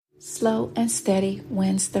Slow and steady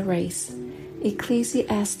wins the race.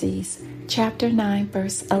 Ecclesiastes chapter 9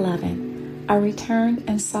 verse 11. I returned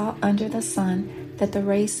and saw under the sun that the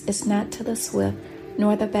race is not to the swift,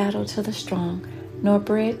 nor the battle to the strong, nor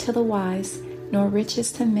bread to the wise, nor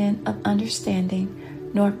riches to men of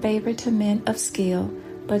understanding, nor favor to men of skill,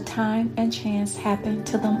 but time and chance happen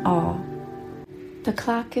to them all. The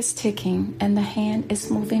clock is ticking and the hand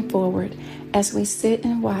is moving forward as we sit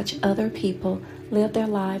and watch other people live their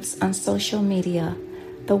lives on social media.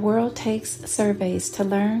 The world takes surveys to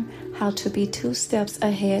learn how to be 2 steps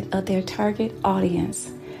ahead of their target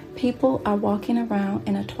audience. People are walking around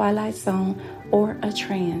in a twilight zone or a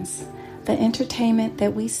trance. The entertainment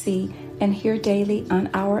that we see and hear daily on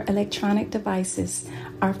our electronic devices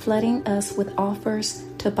are flooding us with offers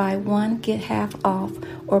to buy 1, get half off,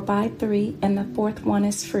 or buy 3 and the 4th one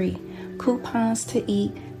is free, coupons to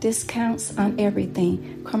eat, discounts on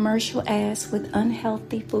everything, commercial ads with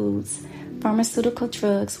unhealthy foods, pharmaceutical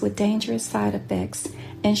drugs with dangerous side effects,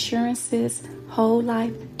 insurances, whole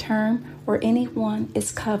life, term, or any one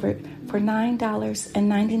is covered for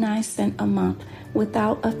 $9.99 a month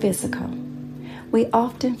without a physical. We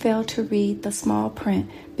often fail to read the small print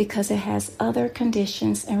because it has other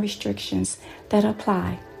conditions and restrictions that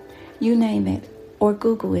apply. You name it or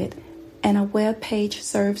Google it, and a web page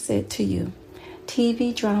serves it to you.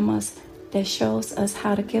 TV dramas that shows us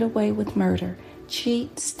how to get away with murder,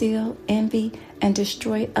 cheat, steal, envy, and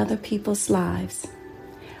destroy other people's lives.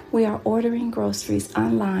 We are ordering groceries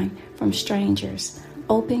online from strangers,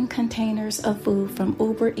 open containers of food from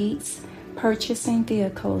Uber Eats, purchasing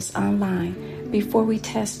vehicles online before we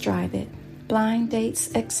test drive it, blind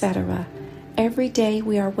dates, etc. Every day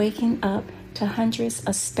we are waking up to hundreds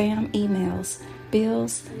of spam emails,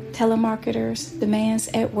 bills, telemarketers, demands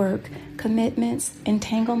at work, commitments,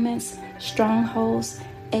 entanglements, strongholds,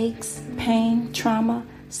 aches, pain, trauma,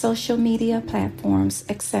 social media platforms,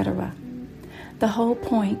 etc. The whole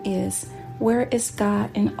point is, where is God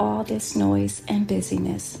in all this noise and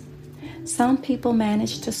busyness? Some people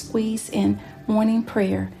manage to squeeze in morning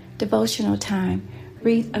prayer, devotional time,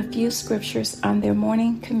 read a few scriptures on their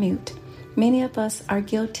morning commute. Many of us are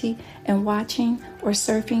guilty in watching or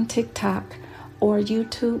surfing TikTok or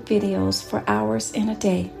YouTube videos for hours in a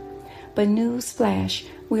day. But news flash,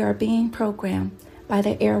 we are being programmed by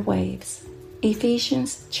the airwaves.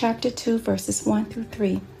 Ephesians chapter 2 verses 1 through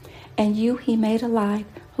 3. And you he made alive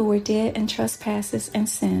who were dead in trespasses and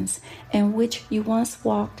sins, in which you once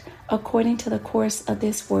walked according to the course of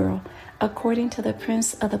this world, according to the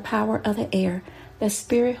prince of the power of the air, the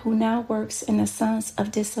spirit who now works in the sons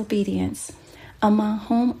of disobedience, among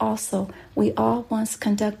whom also we all once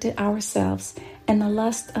conducted ourselves in the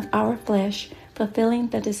lust of our flesh, fulfilling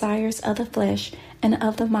the desires of the flesh and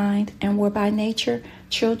of the mind, and were by nature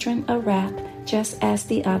children of wrath, just as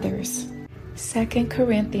the others. 2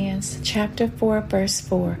 Corinthians chapter 4 verse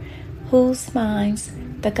 4. Whose minds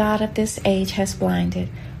the God of this age has blinded,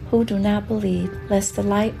 who do not believe, lest the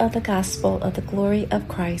light of the gospel of the glory of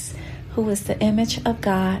Christ, who is the image of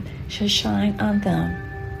God, should shine on them.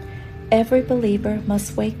 Every believer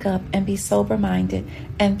must wake up and be sober-minded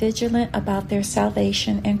and vigilant about their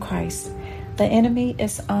salvation in Christ. The enemy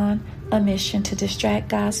is on a mission to distract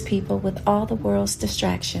God's people with all the world's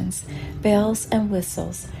distractions, bells and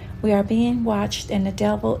whistles. We are being watched and the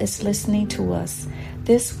devil is listening to us.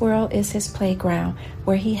 This world is his playground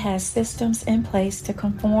where he has systems in place to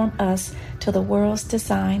conform us to the world's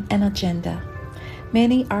design and agenda.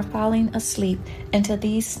 Many are falling asleep into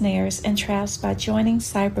these snares and traps by joining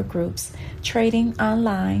cyber groups, trading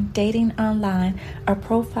online, dating online, a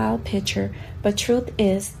profile picture, but truth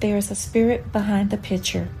is there is a spirit behind the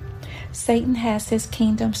picture. Satan has his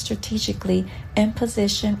kingdom strategically in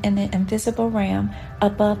position in the invisible realm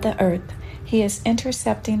above the earth. He is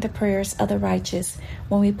intercepting the prayers of the righteous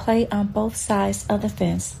when we play on both sides of the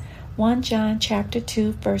fence. 1 John chapter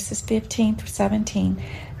 2 verses 15 through 17.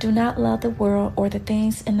 Do not love the world or the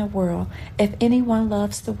things in the world. If anyone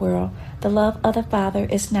loves the world, the love of the Father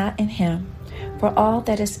is not in him. For all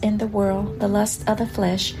that is in the world, the lust of the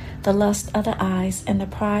flesh, the lust of the eyes, and the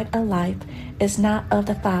pride of life, is not of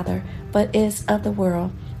the Father, but is of the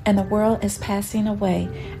world. And the world is passing away,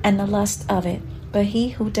 and the lust of it. But he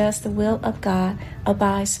who does the will of God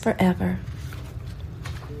abides forever.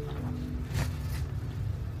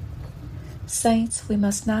 Saints, we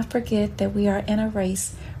must not forget that we are in a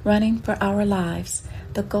race running for our lives.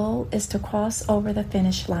 The goal is to cross over the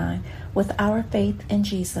finish line with our faith in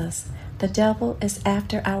Jesus. The devil is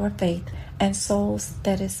after our faith and souls.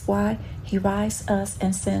 That is why he rises us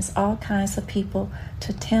and sends all kinds of people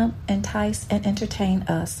to tempt, entice, and entertain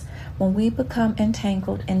us. When we become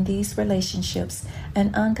entangled in these relationships and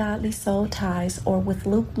ungodly soul ties or with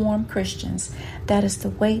lukewarm Christians, that is the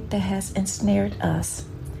weight that has ensnared us.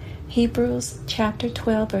 Hebrews chapter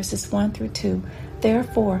 12 verses 1 through 2.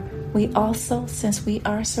 Therefore, we also, since we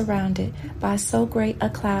are surrounded by so great a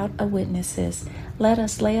cloud of witnesses, let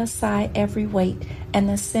us lay aside every weight and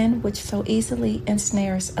the sin which so easily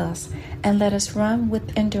ensnares us, and let us run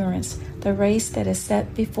with endurance the race that is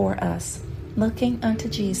set before us, looking unto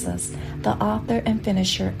Jesus, the author and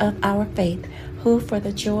finisher of our faith, who for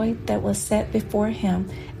the joy that was set before him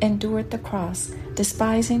endured the cross,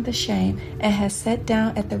 despising the shame, and has sat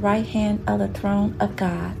down at the right hand of the throne of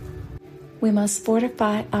God. We must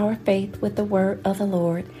fortify our faith with the word of the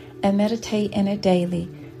Lord and meditate in it daily.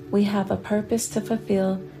 We have a purpose to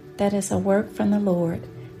fulfill that is a work from the Lord.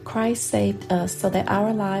 Christ saved us so that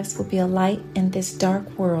our lives would be a light in this dark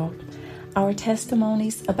world. Our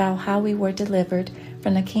testimonies about how we were delivered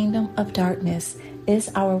from the kingdom of darkness is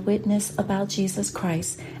our witness about Jesus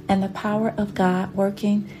Christ and the power of God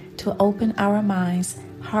working to open our minds,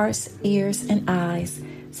 hearts, ears, and eyes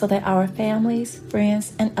so that our families,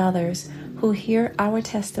 friends, and others who hear our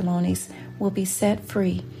testimonies will be set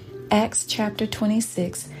free. Acts chapter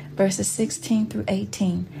 26, verses 16 through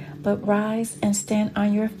 18. But rise and stand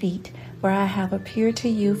on your feet, where I have appeared to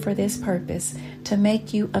you for this purpose, to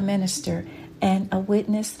make you a minister and a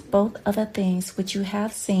witness both of the things which you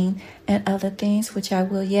have seen and of the things which I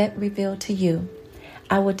will yet reveal to you.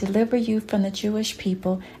 I will deliver you from the Jewish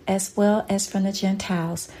people as well as from the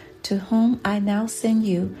Gentiles, to whom I now send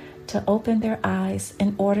you, to open their eyes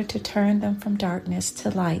in order to turn them from darkness to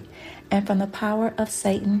light and from the power of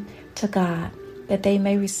Satan to God, that they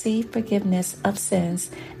may receive forgiveness of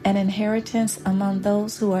sins and inheritance among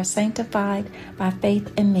those who are sanctified by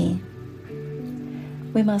faith in me.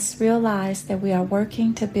 We must realize that we are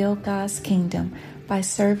working to build God's kingdom by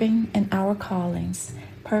serving in our callings,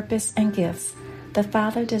 purpose, and gifts. The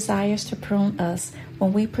Father desires to prune us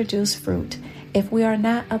when we produce fruit. If we are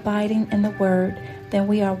not abiding in the Word, then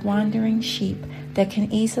we are wandering sheep that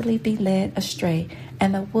can easily be led astray,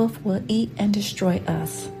 and the wolf will eat and destroy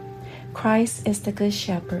us. Christ is the Good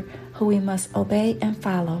Shepherd, who we must obey and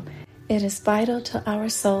follow. It is vital to our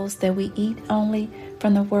souls that we eat only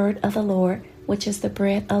from the Word of the Lord, which is the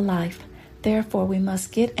bread of life. Therefore, we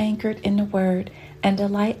must get anchored in the Word and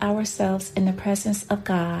delight ourselves in the presence of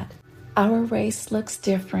God. Our race looks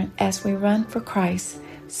different as we run for Christ.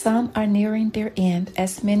 Some are nearing their end,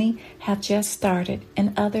 as many have just started,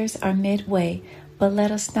 and others are midway. But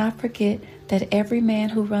let us not forget that every man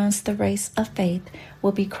who runs the race of faith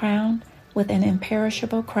will be crowned with an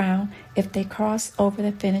imperishable crown if they cross over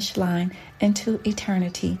the finish line into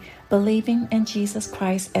eternity, believing in Jesus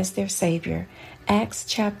Christ as their Savior. Acts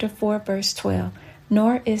chapter 4, verse 12.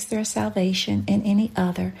 Nor is there salvation in any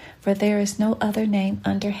other, for there is no other name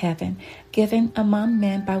under heaven given among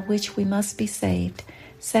men by which we must be saved.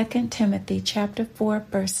 2 Timothy chapter 4,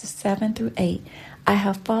 verses 7 through 8. I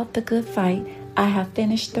have fought the good fight. I have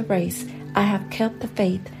finished the race. I have kept the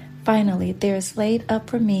faith. Finally, there is laid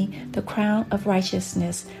up for me the crown of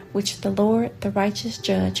righteousness, which the Lord, the righteous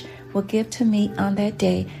judge, will give to me on that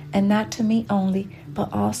day, and not to me only,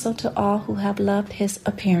 but also to all who have loved his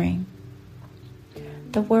appearing.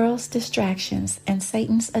 The world's distractions and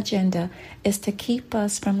Satan's agenda is to keep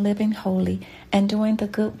us from living holy and doing the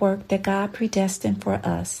good work that God predestined for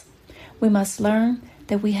us. We must learn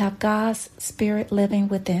that we have God's Spirit living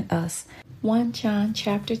within us. 1 John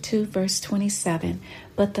chapter 2, verse 27.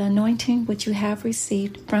 But the anointing which you have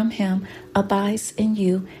received from him abides in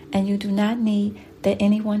you, and you do not need that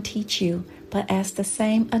anyone teach you. But as the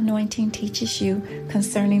same anointing teaches you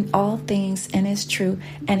concerning all things and is true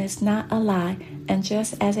and is not a lie, and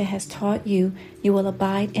just as it has taught you, you will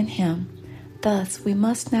abide in him. Thus, we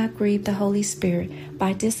must not grieve the Holy Spirit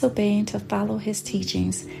by disobeying to follow his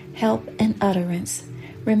teachings, help, and utterance.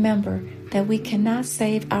 Remember that we cannot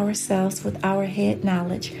save ourselves with our head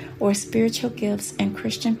knowledge or spiritual gifts and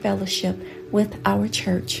Christian fellowship with our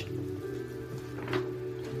church.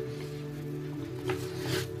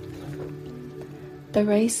 The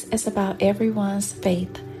race is about everyone's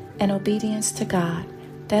faith and obedience to God.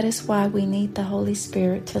 That is why we need the Holy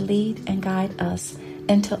Spirit to lead and guide us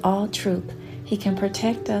into all truth. He can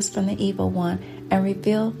protect us from the evil one and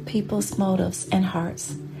reveal people's motives and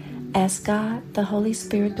hearts. As God, the Holy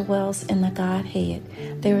Spirit dwells in the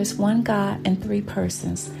Godhead. There is one God and three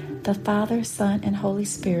persons, the Father, Son, and Holy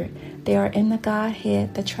Spirit. They are in the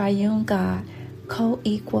Godhead, the triune God,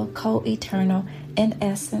 co-equal, co-eternal in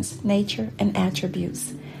essence, nature, and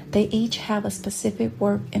attributes. They each have a specific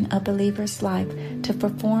work in a believer's life to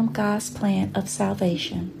perform God's plan of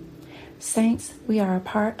salvation. Saints, we are a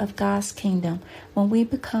part of God's kingdom when we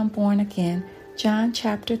become born again. John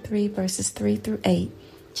chapter 3 verses 3 through 8.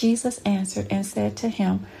 Jesus answered and said to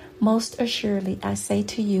him, Most assuredly I say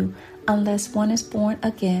to you, unless one is born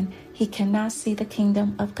again, he cannot see the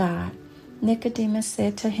kingdom of God. Nicodemus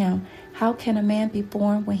said to him, How can a man be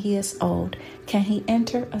born when he is old? Can he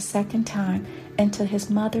enter a second time into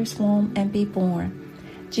his mother's womb and be born?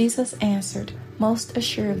 Jesus answered, Most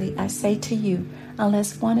assuredly I say to you,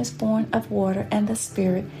 unless one is born of water and the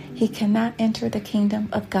Spirit, he cannot enter the kingdom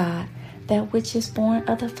of God. That which is born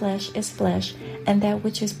of the flesh is flesh, and that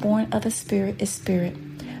which is born of the Spirit is spirit.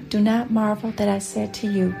 Do not marvel that I said to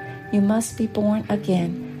you, You must be born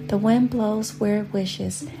again. The wind blows where it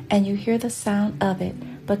wishes, and you hear the sound of it,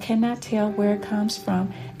 but cannot tell where it comes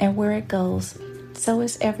from and where it goes. So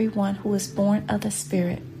is everyone who is born of the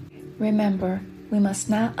Spirit. Remember, we must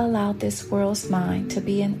not allow this world's mind to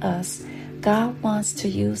be in us. God wants to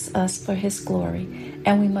use us for His glory,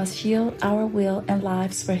 and we must yield our will and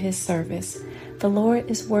lives for His service. The Lord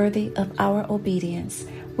is worthy of our obedience.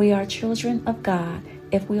 We are children of God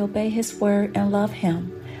if we obey His word and love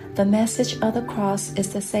Him. The message of the cross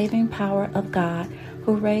is the saving power of God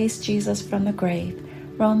who raised Jesus from the grave.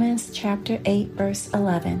 Romans chapter 8 verse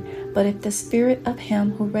 11. But if the Spirit of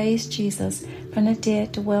Him who raised Jesus from the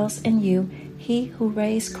dead dwells in you, He who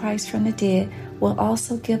raised Christ from the dead will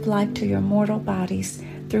also give life to your mortal bodies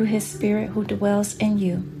through His Spirit who dwells in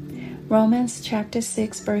you. Romans chapter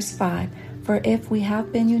 6 verse 5. For if we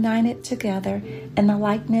have been united together in the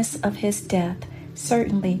likeness of His death,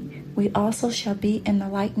 certainly we also shall be in the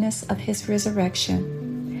likeness of His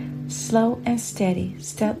resurrection. Slow and steady,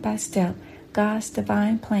 step by step, God's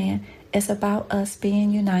divine plan is about us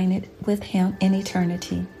being united with Him in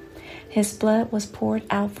eternity. His blood was poured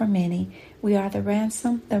out for many. We are the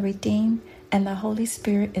ransom, the redeemed, and the Holy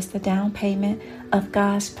Spirit is the down payment of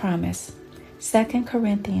God's promise. 2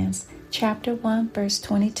 Corinthians chapter 1 verse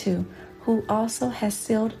 22. Who also has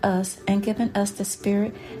sealed us and given us the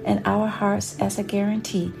Spirit in our hearts as a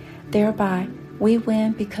guarantee. Thereby we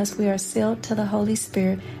win because we are sealed to the Holy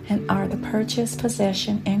Spirit and are the purchased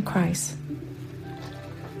possession in Christ.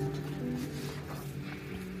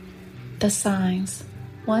 The signs.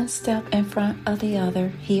 One step in front of the other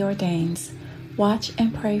He ordains. Watch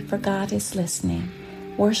and pray, for God is listening.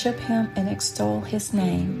 Worship Him and extol His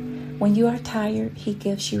name. When you are tired, He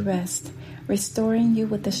gives you rest, restoring you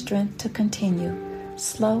with the strength to continue.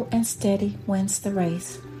 Slow and steady wins the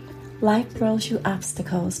race. Life throws you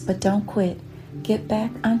obstacles, but don't quit. Get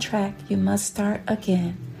back on track. You must start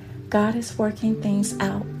again. God is working things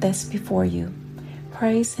out that's before you.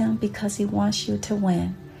 Praise Him because He wants you to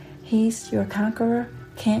win. He's your conqueror.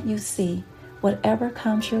 Can't you see? Whatever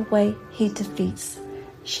comes your way, He defeats.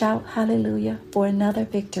 Shout hallelujah for another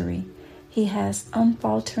victory. He has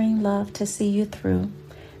unfaltering love to see you through.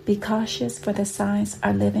 Be cautious, for the signs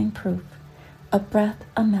are living proof. A breath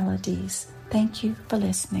of melodies. Thank you for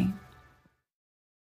listening.